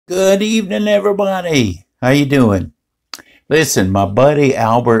Good evening, everybody. How you doing? Listen, my buddy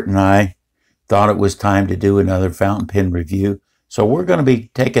Albert and I thought it was time to do another fountain pen review. So we're going to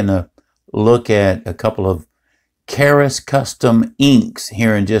be taking a look at a couple of Karas Custom Inks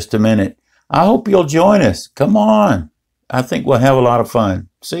here in just a minute. I hope you'll join us. Come on. I think we'll have a lot of fun.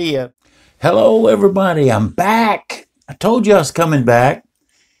 See ya. Hello, everybody. I'm back. I told you I was coming back.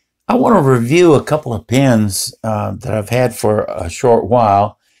 I want to review a couple of pens that I've had for a short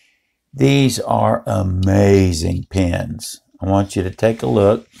while. These are amazing pens. I want you to take a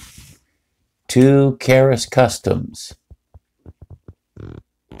look. Two Karas Kustoms.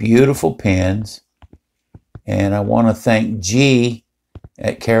 Beautiful pens. And I want to thank G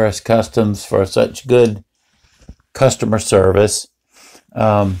at Karas Kustoms for such good customer service.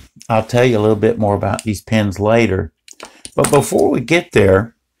 I'll tell you a little bit more about these pens later. But before we get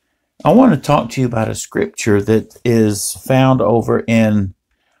there, I want to talk to you about a scripture that is found over in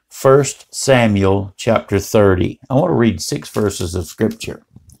 1 Samuel chapter 30. I want to read 6 verses of scripture.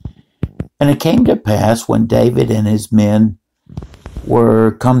 And it came to pass when David and his men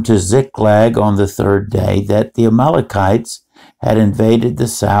were come to Ziklag on the 3rd day that the Amalekites had invaded the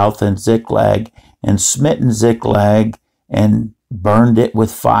south and Ziklag and smitten Ziklag and burned it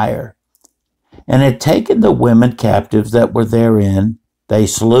with fire, and had taken the women captives that were therein. They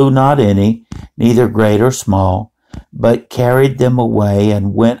slew not any, neither great or small, but carried them away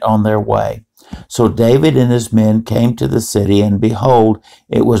and went on their way. So David and his men came to the city, and behold,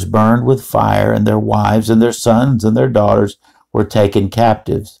 it was burned with fire, and their wives and their sons and their daughters were taken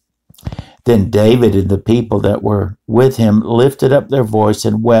captives. Then David and the people that were with him lifted up their voice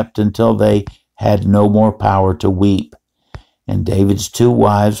and wept until they had no more power to weep. And David's 2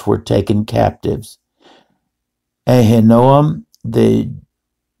 wives were taken captives, Ahinoam the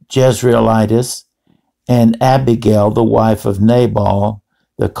Jezreelitess, and Abigail, the wife of Nabal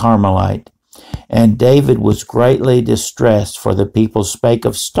the Carmelite. And David was greatly distressed, for the people spake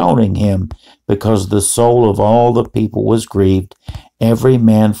of stoning him, because the soul of all the people was grieved, every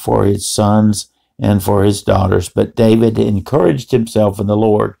man for his sons and for his daughters. But David encouraged himself in the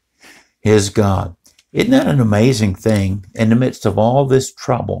Lord his God. Isn't that an amazing thing? In the midst of all this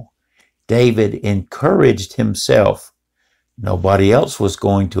trouble, David encouraged himself. Nobody else was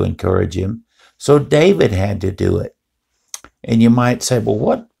going to encourage him, so David had to do it. And you might say,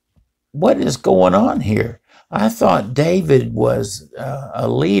 well, what is going on here? I thought David was a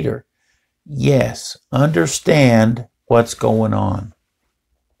leader. Yes, understand what's going on.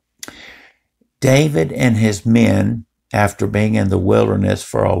 David and his men, after being in the wilderness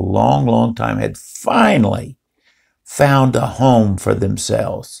for a long, long time, had finally found a home for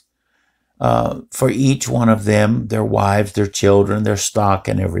themselves. For each one of them, their wives, their children, their stock,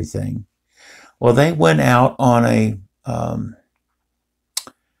 and everything. Well, they went out on a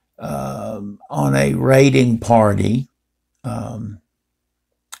raiding party,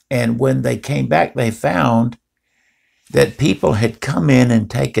 and when they came back, they found that people had come in and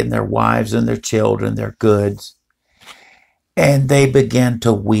taken their wives and their children, their goods, and they began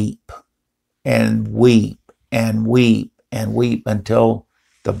to weep and weep and weep and weep until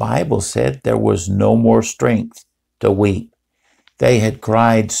the Bible said there was no more strength to weep. They had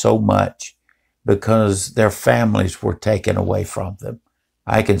cried so much because their families were taken away from them.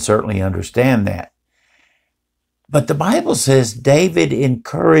 I can certainly understand that. But the Bible says David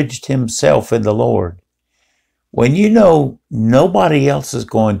encouraged himself in the Lord. When you know nobody else is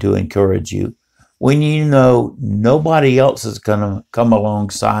going to encourage you, when you know nobody else is going to come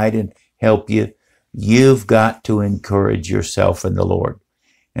alongside and help you, you've got to encourage yourself in the Lord.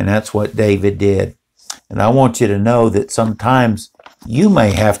 And that's what David did. And I want you to know that sometimes you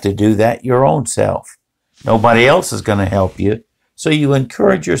may have to do that your own self. Nobody else is going to help you. So you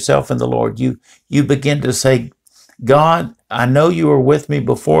encourage yourself in the Lord. You begin to say, God, I know you were with me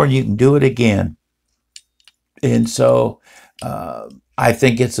before and you can do it again. And so I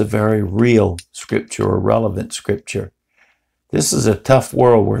think it's a very real scripture, a relevant scripture. This is a tough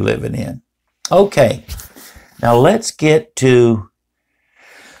world we're living in. Okay, now let's get to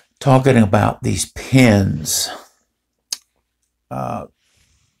talking about these pens.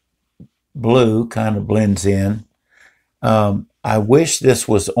 Blue kind of blends in. I wish this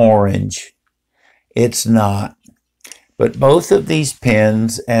was orange. It's not. But both of these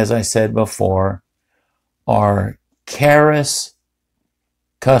pens, as I said before, are Karas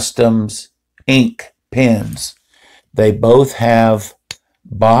Kustoms Ink pens. They both have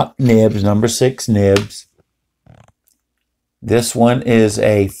Bock nibs, number 6 nibs. This one is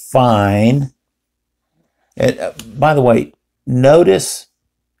a fine. And, by the way, notice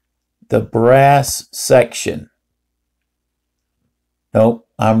the brass section. Nope,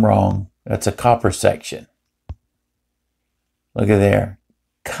 I'm wrong. That's a copper section. Look at there.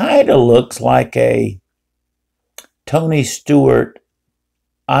 Kind of looks like a Tony Stewart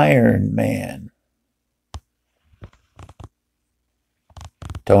Iron Man.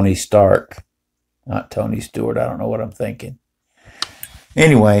 Tony Stark, not Tony Stewart. I don't know what I'm thinking.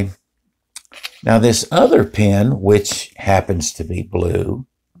 Anyway, now this other pen, which happens to be blue,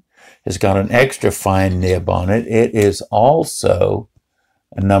 has got an extra fine nib on it. It is also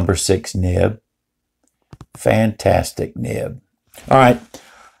a number 6 nib. Fantastic nib. All right,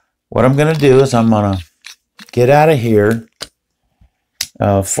 what I'm going to do is I'm going to get out of here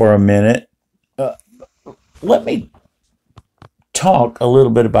for a minute. Let me talk a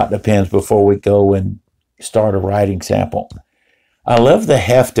little bit about the pens before we go and start a writing sample. I love the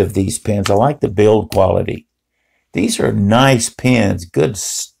heft of these pens. I like the build quality. These are nice pens, good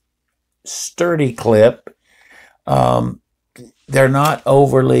sturdy clip. They're not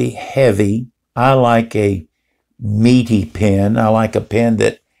overly heavy. I like a meaty pen. I like a pen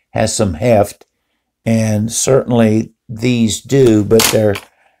that has some heft, and certainly these do, but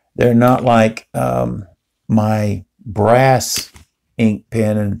they're not like my brass ink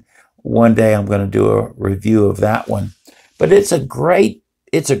pen, and one day I'm going to do a review of that one. But it's a great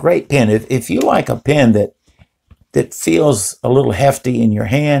pen. If you like a pen that feels a little hefty in your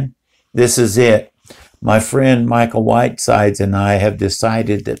hand, this is it. My friend Michael Whitesides and I have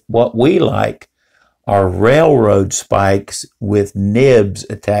decided that what we like are railroad spikes with nibs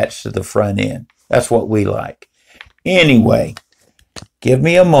attached to the front end. That's what we like. Anyway, give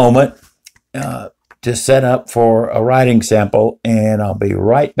me a moment to set up for a writing sample, and I'll be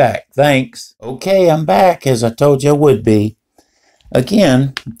right back. Thanks. Okay, I'm back, as I told you I would be.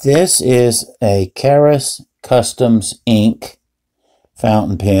 Again, this is a Karas Kustoms Ink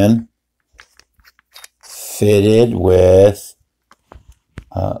fountain pen fitted with,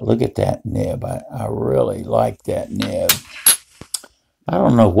 look at that nib. I really like that nib. I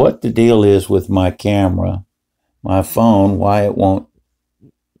don't know what the deal is with my camera, my phone, why it won't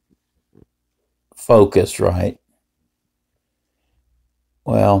focus right.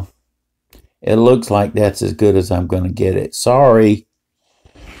 Well, it looks like that's as good as I'm going to get it. Sorry.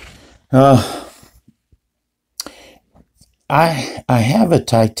 I have a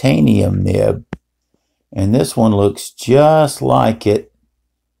titanium nib, and this one looks just like it,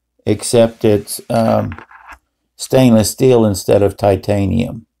 except it's stainless steel instead of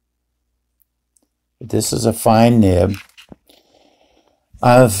titanium. This is a fine nib.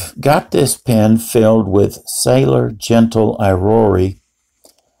 I've got this pen filled with Sailor Gentle Aurora.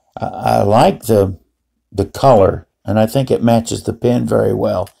 I like the color, and I think it matches the pen very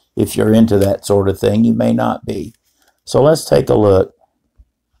well. If you're into that sort of thing, you may not be. So let's take a look.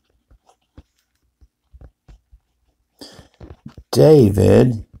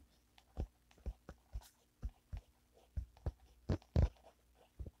 David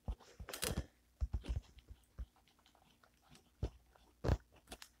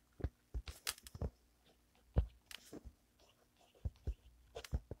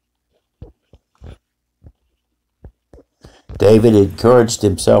David encouraged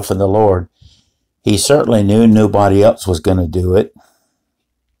himself in the Lord. He certainly knew nobody else was going to do it.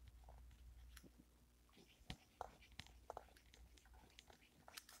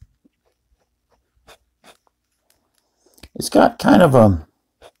 It's got kind of a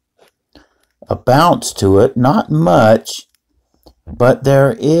bounce to it, not much, but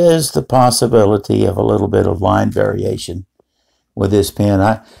there is the possibility of a little bit of line variation with this pen.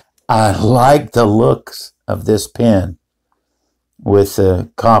 I like the looks of this pen with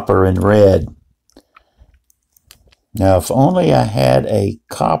the copper and red. Now, if only I had a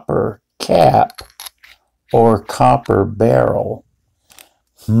copper cap or copper barrel.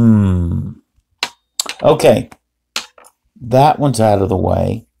 Okay, that one's out of the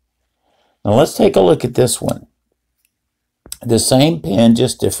way. Now let's take a look at this one. The same pen,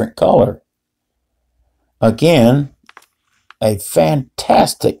 just different color. Again, a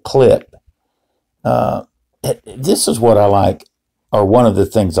fantastic clip. This is what I like, or one of the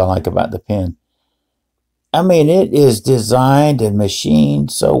things I like about the pen. I mean, it is designed and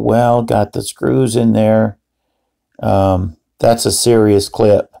machined so well, got the screws in there. That's a serious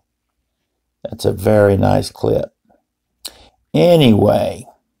clip. That's a very nice clip. Anyway,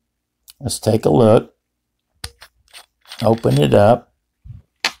 let's take a look. Open it up.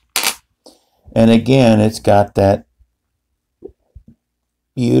 And again, it's got that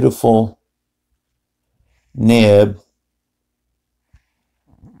beautiful nib.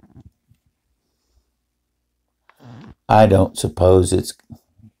 I don't suppose it's...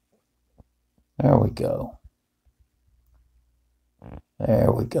 There we go.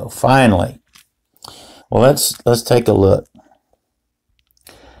 There we go. Finally. Well, let's take a look.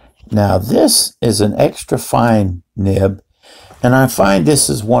 Now, this is an extra fine nib, and I find this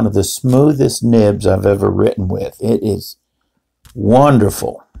is one of the smoothest nibs I've ever written with. It is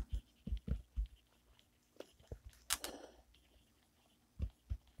wonderful.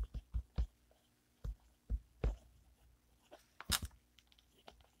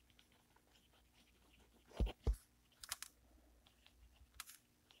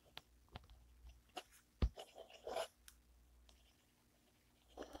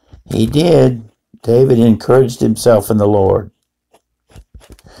 He did. David encouraged himself in the Lord.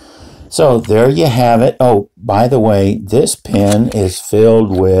 So there you have it. Oh, by the way, this pen is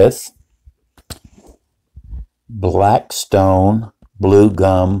filled with Blackstone Blue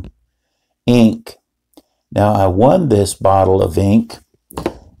Gum ink. Now, I won this bottle of ink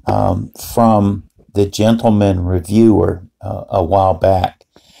from the Gentleman Reviewer a while back.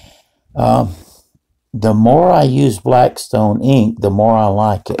 The more I use Blackstone ink, the more I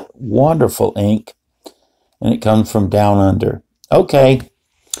like it. Wonderful ink, and it comes from down under. Okay,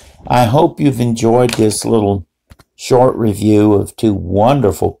 I hope you've enjoyed this little short review of two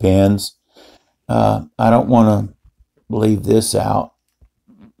wonderful pens. I don't want to leave this out.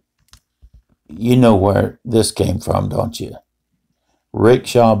 You know where this came from, don't you?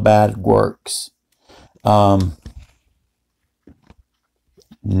 Rickshaw Bad Works. Night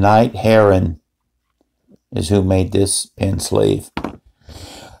Heron is who made this pen sleeve.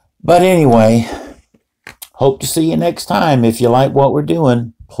 But anyway, hope to see you next time. If you like what we're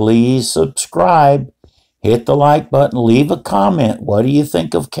doing, please subscribe, hit the like button, leave a comment. What do you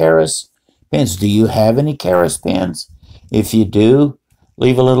think of Karas pens? Do you have any Karas pens? If you do,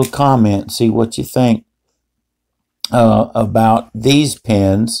 leave a little comment, see what you think about these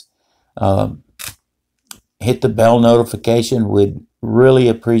pens. Hit the bell notification. We'd really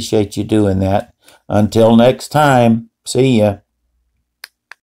appreciate you doing that. Until next time, see ya.